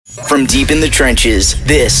From deep in the trenches,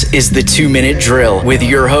 this is the 2-Minute Drill with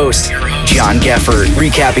your host, John Geffert,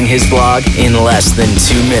 recapping his blog in less than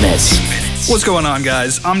 2 minutes. What's going on,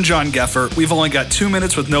 guys? I'm John Geffert. We've only got 2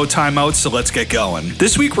 minutes with no timeouts, so let's get going.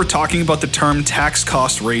 This week, we're talking about the term tax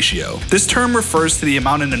cost ratio. This term refers to the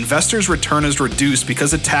amount an investor's return is reduced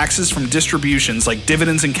because of taxes from distributions like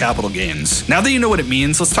dividends and capital gains. Now that you know what it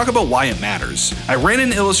means, let's talk about why it matters. I ran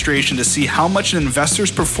an illustration to see how much an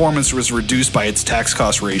investor's performance was reduced by its tax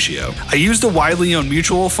cost ratio. I used a widely owned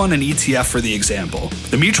mutual fund and ETF for the example.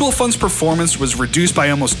 The mutual fund's performance was reduced by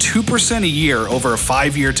almost 2% a year over a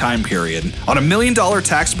 5-year time period. On $1 million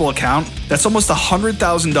taxable account, that's almost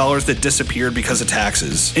 $100,000 that disappeared because of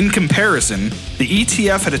taxes. In comparison, the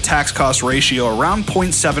ETF had a tax cost ratio around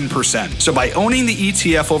 0.7%. So by owning the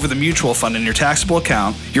ETF over the mutual fund in your taxable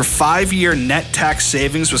account, your 5-year net tax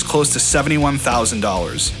savings was close to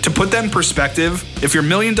 $71,000. To put that in perspective, if your $1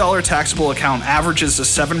 million taxable account averages a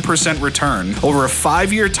 7% return, over a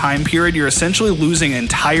 5-year time period, you're essentially losing an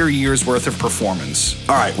entire year's worth of performance.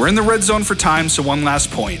 All right, we're in the red zone for time, so one last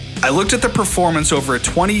point. I looked at the performance over a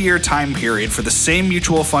 20-year time period for the same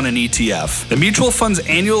mutual fund and ETF. The mutual fund's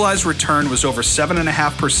annualized return was over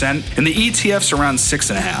 7.5%, and the ETF's around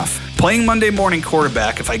 6.5%. Playing Monday morning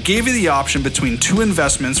quarterback, if I gave you the option between two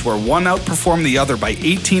investments where one outperformed the other by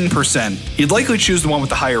 18%, you'd likely choose the one with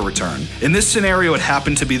the higher return. In this scenario, it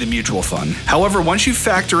happened to be the mutual fund. However, once you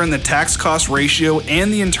factor in the tax cost ratio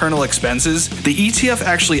and the internal expenses, the ETF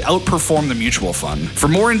actually outperformed the mutual fund. For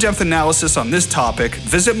more in-depth analysis on this topic,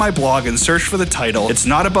 visit my blog and search for the title, "It's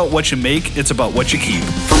Not About What You Make, It's About What You Keep."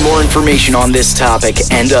 For more information on this topic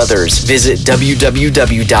and others, visit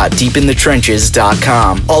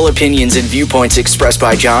www.deepinthetrenches.com. All opinions and viewpoints expressed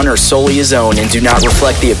by John are solely his own and do not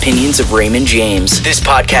reflect the opinions of Raymond James. This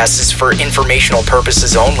podcast is for informational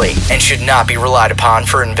purposes only and should not be relied upon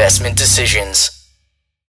for investment decisions.